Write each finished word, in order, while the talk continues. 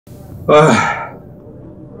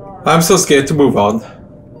I'm so scared to move on.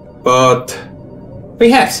 But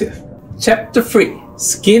we have to. Chapter 3.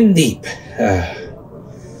 Skin deep.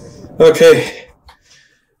 Okay.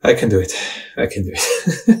 I can do it. I can do it.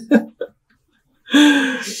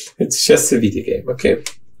 It's just a video game, okay?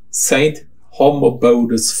 Saint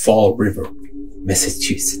Homobodus Fall River,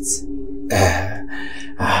 Massachusetts.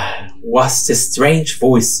 Was the strange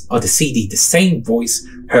voice of the CD the same voice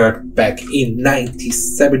heard back in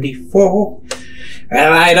 1974?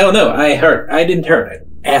 Well, I don't know. I didn't hear it.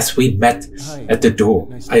 As we met at the door,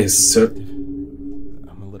 nice I asserted.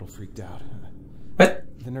 I'm a little freaked out. What?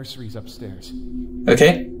 The nursery's upstairs.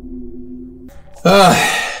 Okay.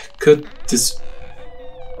 Could this...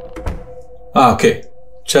 okay.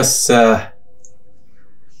 Just the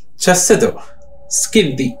door.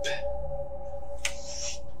 Skin deep.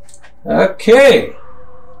 Okay.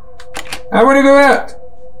 I want to go out.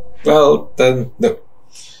 Well, then, no.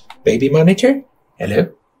 Baby monitor?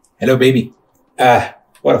 Hello? Hello, baby.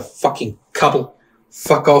 What a fucking couple.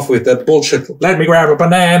 Fuck off with that bullshit. Let me grab a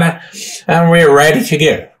banana and we're ready to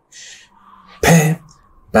go. Bam,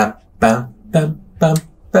 bam, bam, bam, bam,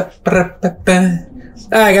 bam, bam, bam, bam.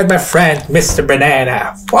 I got my friend, Mr.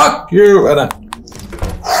 Banana. Fuck you! And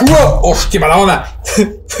whoa! Oski Malona!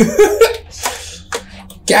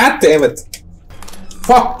 God damn it!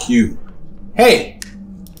 Fuck you! Hey!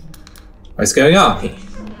 What's going on here?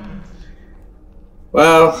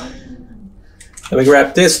 Well, let me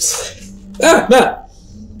grab this. Ah, no!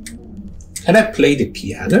 Can I play the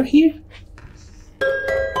piano here?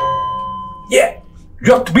 Yeah!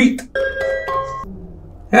 Drop the beat!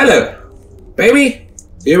 Hello! Baby?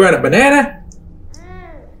 You want a banana?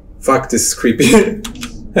 Fuck, this is creepy.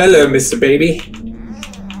 Hello, Mr. Baby.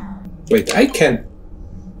 Wait, I can...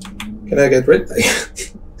 Can I get rid...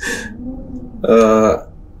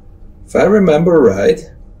 if I remember right...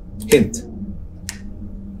 Hint.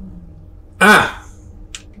 Ah!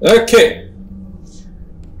 Okay.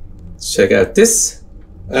 Let's check out this.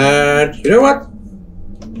 And you know what?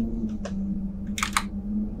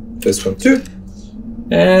 This one too.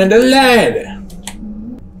 And a ladder.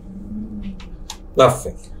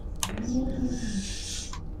 Nothing.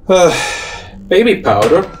 Baby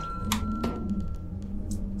powder.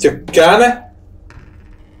 Giocana?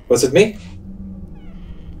 Was it me?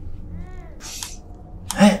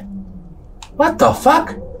 Huh? What the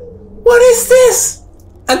fuck? What is this?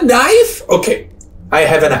 A knife? Okay, I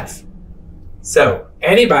have a knife. So,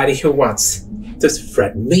 anybody who wants to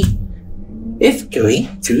threaten me is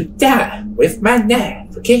going to die with my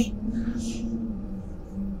knife, okay?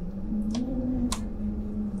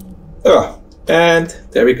 Oh, and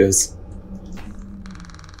there he goes.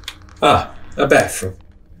 Ah, a bathroom.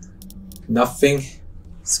 Nothing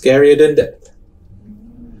scarier than that.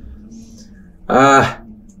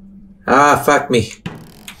 Fuck me.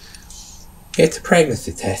 It's a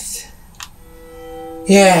pregnancy test.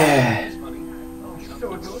 Yeah.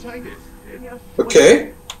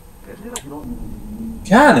 Okay.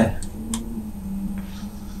 Kinda.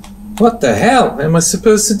 What the hell am I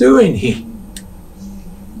supposed to do in here?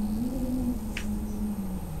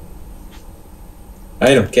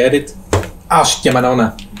 I don't get it. Ascia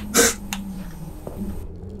Madonna.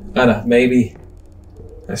 Anna, maybe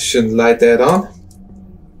I shouldn't light that on.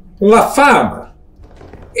 La fama!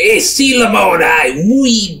 E si la moda è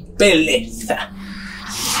muy bellezza.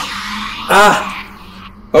 Ah!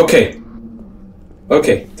 Okay.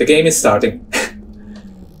 Okay, the game is starting.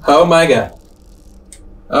 Oh my god.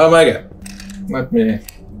 Oh my god. Let me...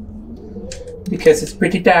 Because it's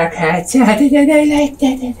pretty dark outside. I like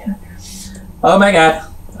that. Oh my god.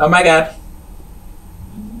 Oh my god.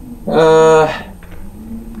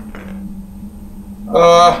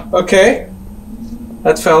 Okay.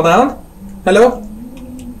 That fell down. Hello?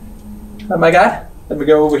 Oh my god. Let me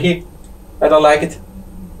go over here. I don't like it.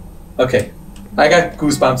 Okay. I got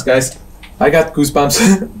goosebumps, guys. I got goosebumps.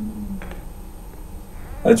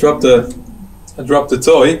 I dropped the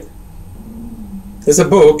toy. There's a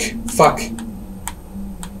book. Fuck.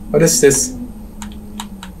 What is this?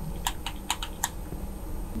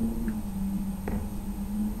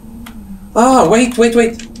 Ah, wait.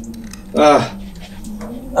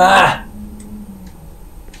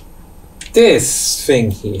 This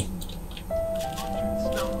thing here.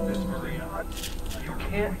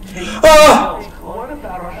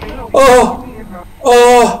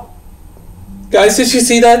 Oh! Guys, did you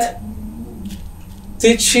see that?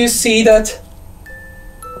 Did you see that?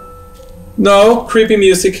 No, creepy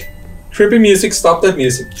music. Creepy music, stop that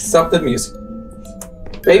music. Stop that music.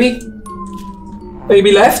 Baby?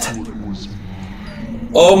 Baby left?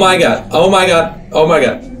 Oh my god, oh my god, oh my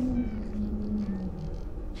god.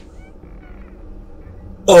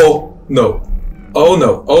 Oh no. Oh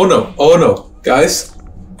no. Oh no. Oh no. Guys,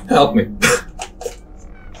 help me.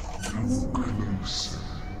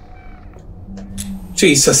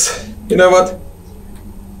 Jesus. You know what?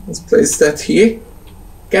 Let's place that here.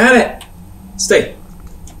 Got it. Stay.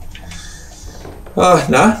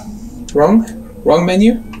 Nah. Wrong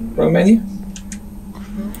menu. Wrong menu.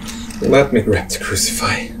 Let me grab the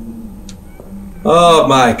crucifix. Oh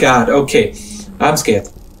my god. Okay. I'm scared.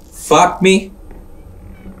 Fuck me.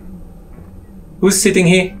 Who's sitting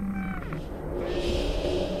here?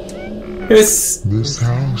 It's... This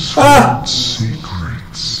house holds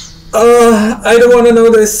secrets. I don't want to know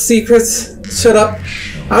the secrets. Shut up.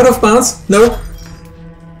 Out of bounds? No.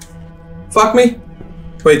 Fuck me.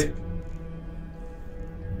 Wait.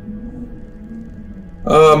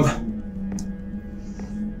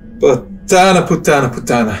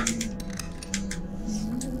 Putana.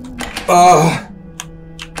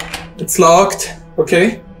 It's locked.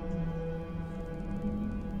 Okay.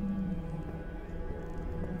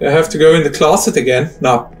 I have to go in the closet again.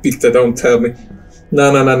 No, bitte, don't tell me.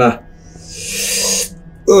 No.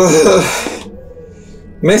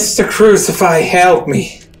 Mr. Crucify, help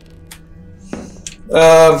me.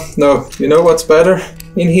 No. You know what's better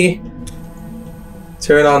in here?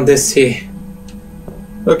 Turn on this here.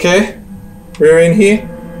 Okay. We're in here.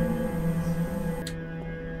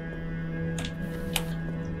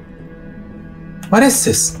 What is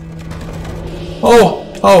this?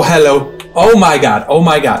 Oh, hello. Oh my god,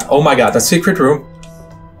 the secret room.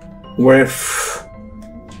 With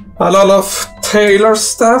a lot of Taylor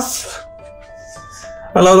stuff.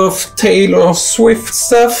 A lot of Taylor Swift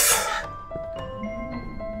stuff.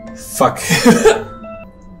 Fuck.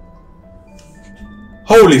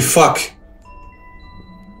 Holy fuck.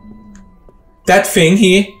 That thing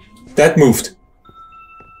here, that moved.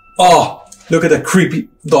 Oh, look at that creepy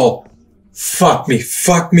doll. Fuck me.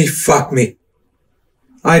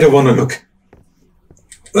 I don't want to look.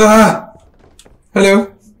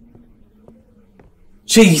 Hello?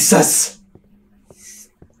 Jesus!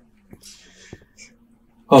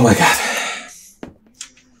 Oh my god.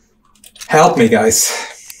 Help me, guys.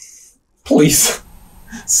 Please.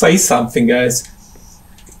 Say something, guys.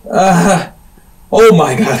 Oh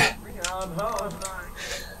my god.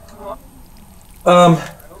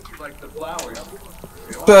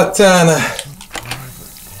 But,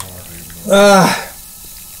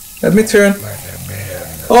 let me turn.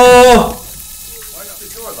 Oh!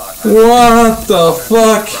 What the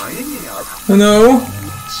fuck? No?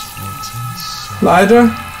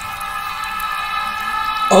 Lighter?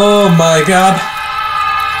 Oh my god.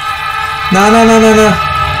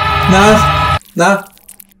 No.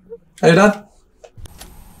 Are you done?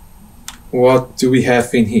 What do we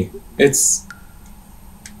have in here?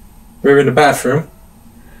 We're in the bathroom.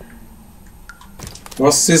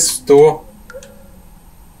 What's this door?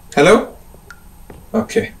 Hello?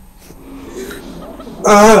 Okay.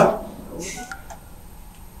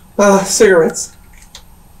 Cigarettes.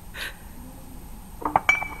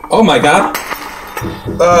 Oh my god.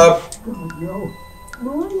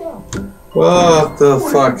 What the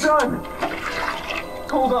fuck?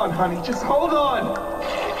 Hold on, honey. Just hold on.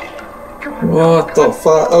 What the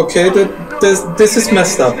fuck? Okay, this is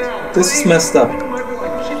messed up. This is messed up.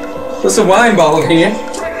 There's a wine bottle here.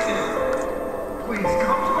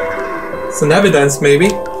 It's an evidence, maybe. I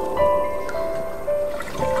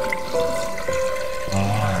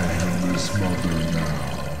am his mother now.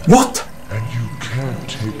 What? And you can't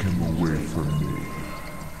take him away from me.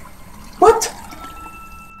 What?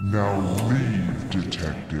 Now leave,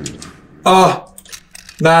 detective. No.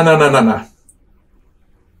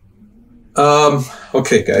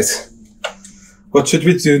 Okay, guys. What should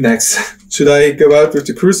we do next? Should I go out with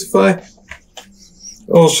the crucifix?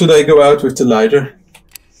 Or should I go out with the lighter?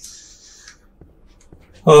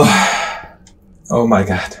 Oh my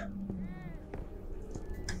god.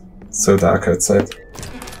 So dark outside.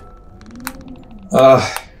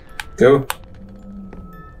 Go.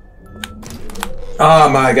 Oh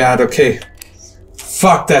my god, okay.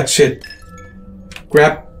 Fuck that shit.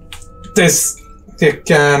 Grab this.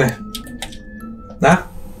 Nah?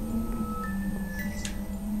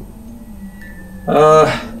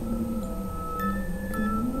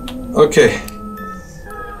 Okay.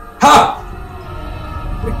 Ha!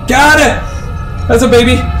 Got it! That's a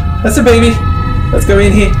baby. Let's go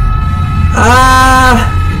in here.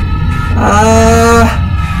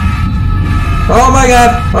 Oh my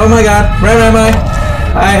god. Where am I?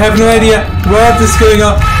 I have no idea what is going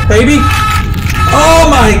on. Baby? Oh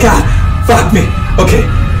my god. Fuck me. Okay.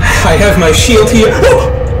 I have my shield here.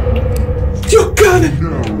 Oh! You got it!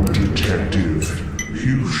 No, detective.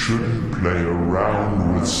 You shouldn't play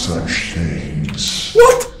around with such things.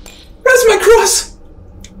 What? Where's my cross?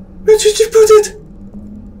 Where did you put it?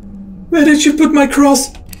 Where did you put my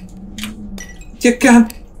cross? You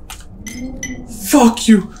can't. Fuck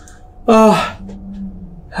you.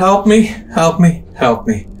 Help me, help me, help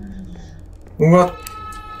me. What?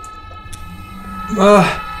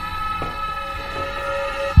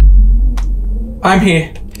 I'm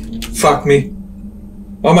here. Fuck me.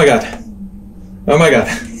 Oh my god. Oh my god.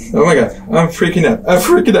 Oh my god. I'm freaking out. I'm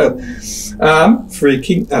freaking out. I'm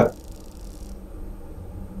freaking out.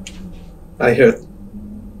 I heard.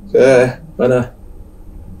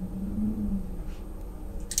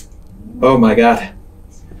 Oh my god.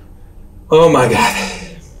 Oh my god.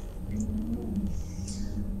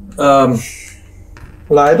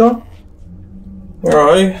 Light on? Where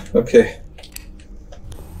are you? Okay.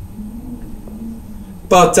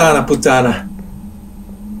 Putana, putana.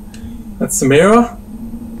 That's the mirror.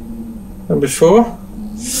 And before?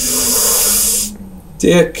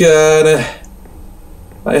 Dear God.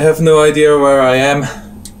 I have no idea where I am.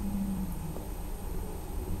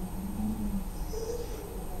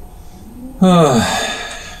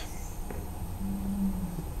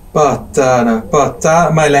 Putana,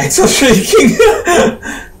 putana. My legs are shaking.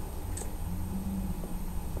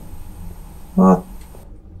 What?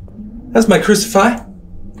 That's my crucifix.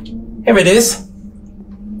 Here it is.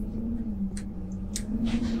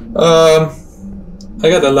 I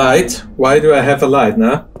got a light. Why do I have a light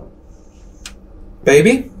now?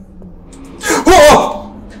 Baby?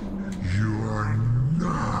 Oh! You are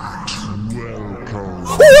not welcome.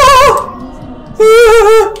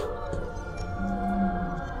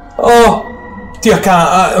 Oh, dear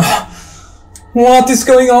God. What is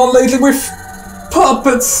going on lately with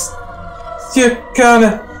puppets? Dear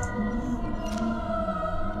God.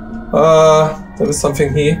 There was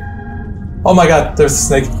something here. Oh my god, there's a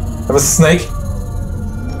snake. There was a snake.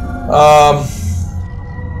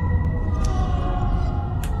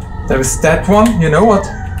 There was that one. You know what?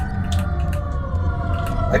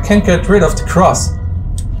 I can't get rid of the cross.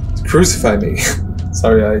 Crucify me.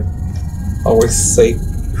 Sorry, I always say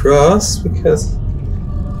cross because...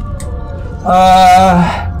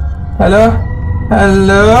 Hello?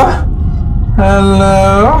 Hello?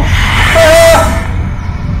 Hello?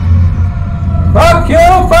 Fuck you,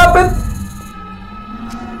 puppet!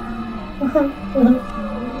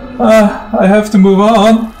 I have to move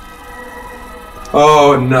on.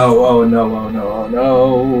 Oh no, oh no, oh no, oh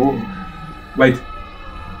no. Wait.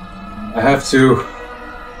 I have to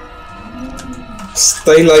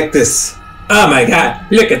stay like this. Oh my god,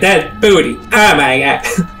 look at that booty. Oh my god.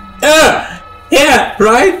 Yeah,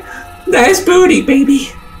 right? Nice booty,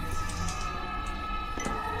 baby.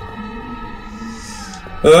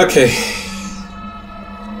 Okay.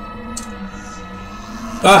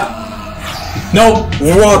 No!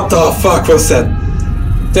 What the fuck was that?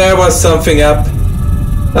 There was something up.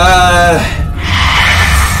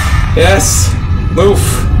 Yes. Move.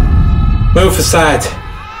 Move aside.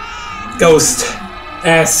 Ghost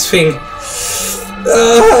ass thing.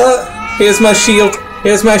 Here's my shield.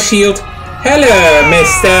 Here's my shield. Hello,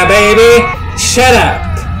 Mr. Baby. Shut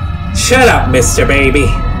up. Shut up, Mr. Baby.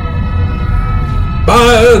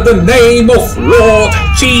 By the name of Lord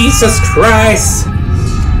Jesus Christ,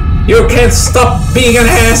 you can't stop being an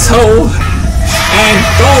asshole. And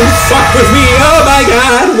don't fuck with me. Oh my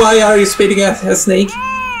god. Why are you spitting at a snake?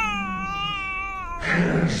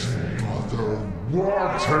 His mother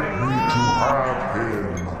wanted me to have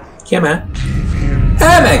him. Come on.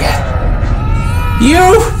 Oh my god.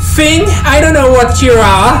 You think I don't know what you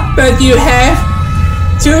are, but you have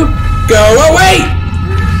to go away.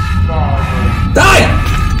 Die!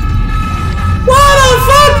 What the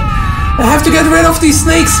fuck? I have to get rid of these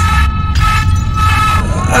snakes.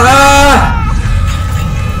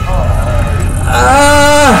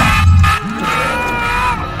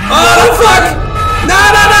 Oh the fuck! No,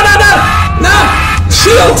 no, no, no, no! No!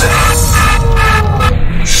 Shield!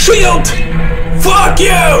 Shield! Fuck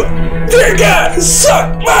you! Dear God! Suck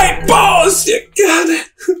my balls! Dear God!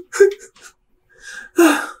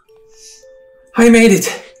 I made it.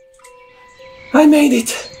 I made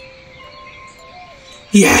it.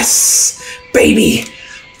 Yes! Baby!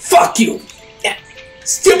 Fuck you! Yeah.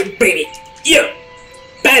 Stupid baby! You!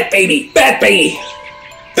 Bad baby! Bad baby!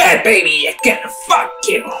 Bad baby! I can't fuck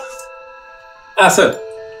you! So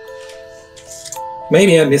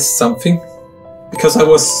maybe I missed something because I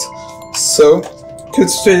was so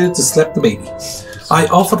concentrated to slap the baby. I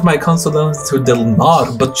offered my condolence to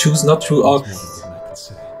Delmar, but choose not to.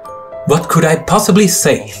 What could I possibly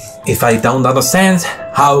say? If I don't understand,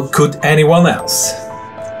 how could anyone else?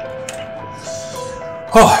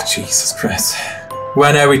 Oh, Jesus Christ.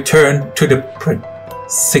 When I returned to the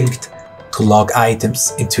precinct to log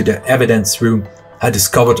items into the evidence room, I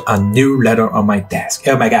discovered a new letter on my desk.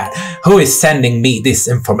 Oh my god, who is sending me this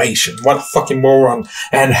information? What a fucking moron.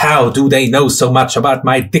 And how do they know so much about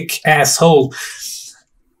my dick asshole?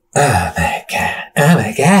 Oh my god, oh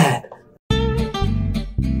my god.